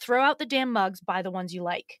hand, throw out the damn mugs, buy the ones you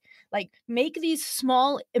like. Like, make these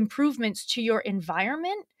small improvements to your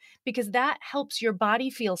environment, because that helps your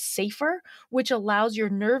body feel safer, which allows your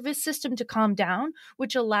nervous system to calm down,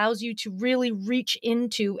 which allows you to really reach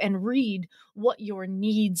into and read what your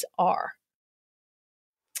needs are.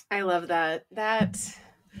 I love that.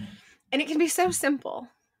 And it can be so simple.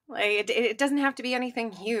 Like it doesn't have to be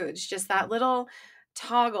anything huge, just that little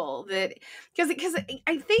toggle that, because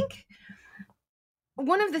I think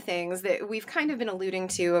one of the things that we've kind of been alluding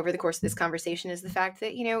to over the course of this conversation is the fact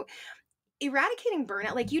that, eradicating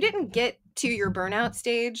burnout, like you didn't get to your burnout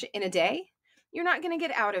stage in a day. You're not going to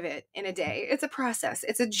get out of it in a day. It's a process.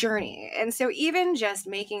 It's a journey. And so even just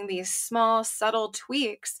making these small, subtle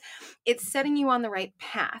tweaks, it's setting you on the right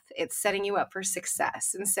path. It's setting you up for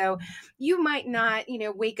success. And so you might not,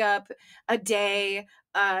 wake up a day,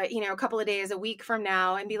 a couple of days, a week from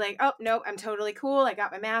now and be like, oh, nope, I'm totally cool. I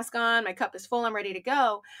got my mask on. My cup is full. I'm ready to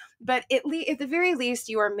go. But at the very least,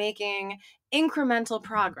 you are making incremental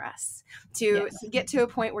progress to get to a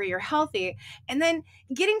point where you're healthy, and then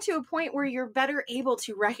getting to a point where you're better able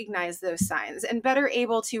to recognize those signs and better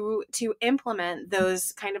able to implement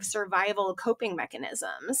those kind of survival coping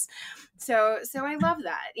mechanisms. So I love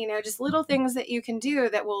that, just little things that you can do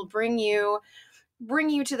that will bring you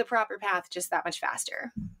to the proper path just that much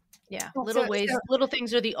faster. Yeah. Little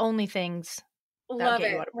things are the only things. Love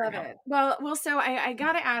it. Well, so I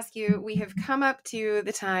got to ask you, we have come up to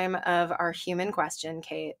the time of our human question,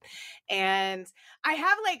 Kate, and I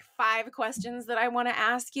have like 5 questions that I want to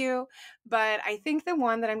ask you, but I think the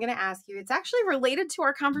one that I'm going to ask you, it's actually related to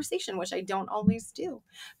our conversation, which I don't always do,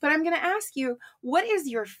 but I'm going to ask you, what is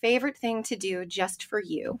your favorite thing to do just for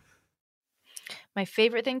you? My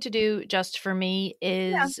favorite thing to do just for me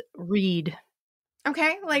is read.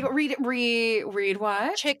 Okay, like read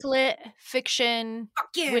what? Chick lit, fiction,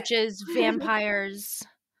 witches, vampires.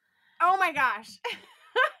 Oh my gosh.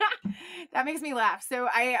 That makes me laugh. So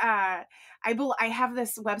I have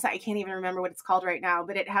this website. I can't even remember what it's called right now,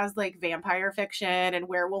 but it has like vampire fiction and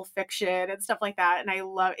werewolf fiction and stuff like that. And I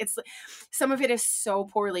love it's. Some of it is so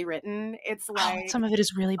poorly written. It's like some of it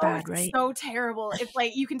is really bad, right? So terrible. It's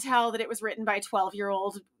like you can tell that it was written by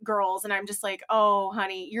 12-year-old girls, and I'm just like, oh,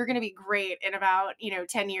 honey, you're gonna be great in about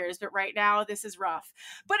 10 years, but right now this is rough.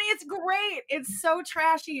 But it's great. It's so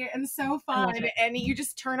trashy and so fun, and you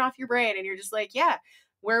just turn off your brain, and you're just like, yeah.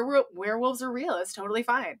 Werewolves are real. It's totally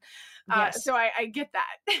fine. Yes. So I get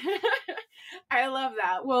that. I love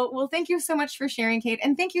that. Well, thank you so much for sharing, Kate.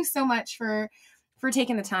 And thank you so much for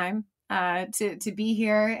taking the time to be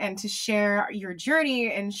here and to share your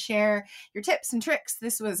journey and share your tips and tricks.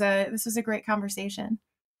 This was a great conversation.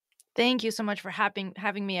 Thank you so much for having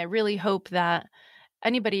me. I really hope that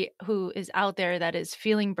anybody who is out there that is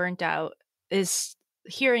feeling burnt out is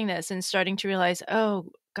hearing this and starting to realize,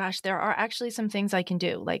 oh, gosh, there are actually some things I can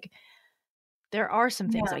do. Like, there are some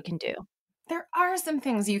things I can do. There are some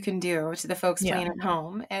things you can do, to the folks playing at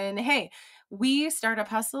home. And hey, we Startup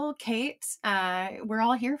Hustle, Kate, we're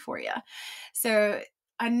all here for you. So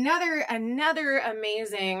another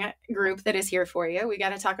amazing group that is here for you. We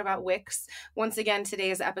got to talk about Wix. Once again,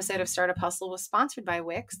 today's episode of Startup Hustle was sponsored by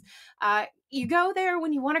Wix. You go there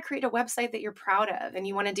when you want to create a website that you're proud of and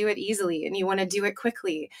you want to do it easily and you want to do it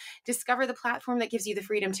quickly. Discover the platform that gives you the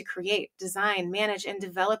freedom to create, design, manage, and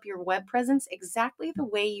develop your web presence exactly the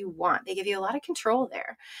way you want. They give you a lot of control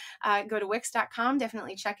there. Go to Wix.com,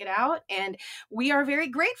 definitely check it out. And we are very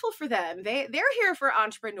grateful for them. They're here for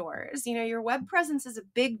entrepreneurs. Your web presence is a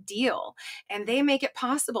big deal, and they make it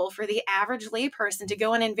possible for the average layperson to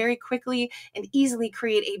go in and very quickly and easily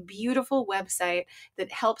create a beautiful website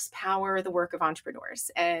that helps power the work of entrepreneurs.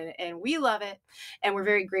 And we love it. And we're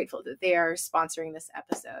very grateful that they are sponsoring this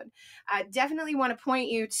episode. I definitely want to point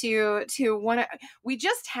you to we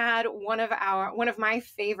just had one of my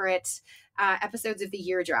favorite episodes of the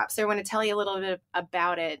year drop. So I want to tell you a little bit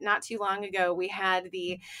about it. Not too long ago, we had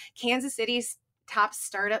the Kansas City's top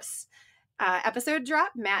startups episode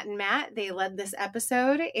drop. Matt and Matt, they led this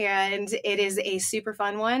episode, and it is a super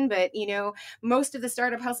fun one. But most of the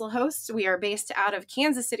Startup Hustle hosts, we are based out of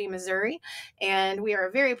Kansas City, Missouri, and we are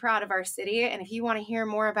very proud of our city. And if you want to hear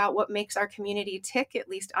more about what makes our community tick, at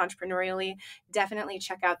least entrepreneurially, definitely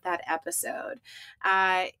check out that episode.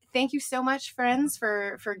 Thank you so much, friends,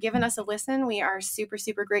 for giving us a listen. We are super,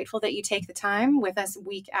 super grateful that you take the time with us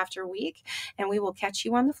week after week, and we will catch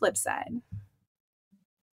you on the flip side.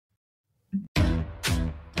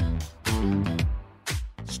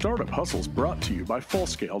 Startup Hustles brought to you by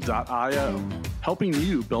Fullscale.io, helping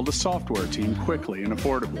you build a software team quickly and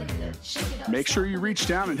affordably. Make sure you reach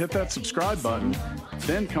down and hit that subscribe button,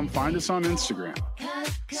 then come find us on Instagram.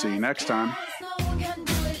 See you next time.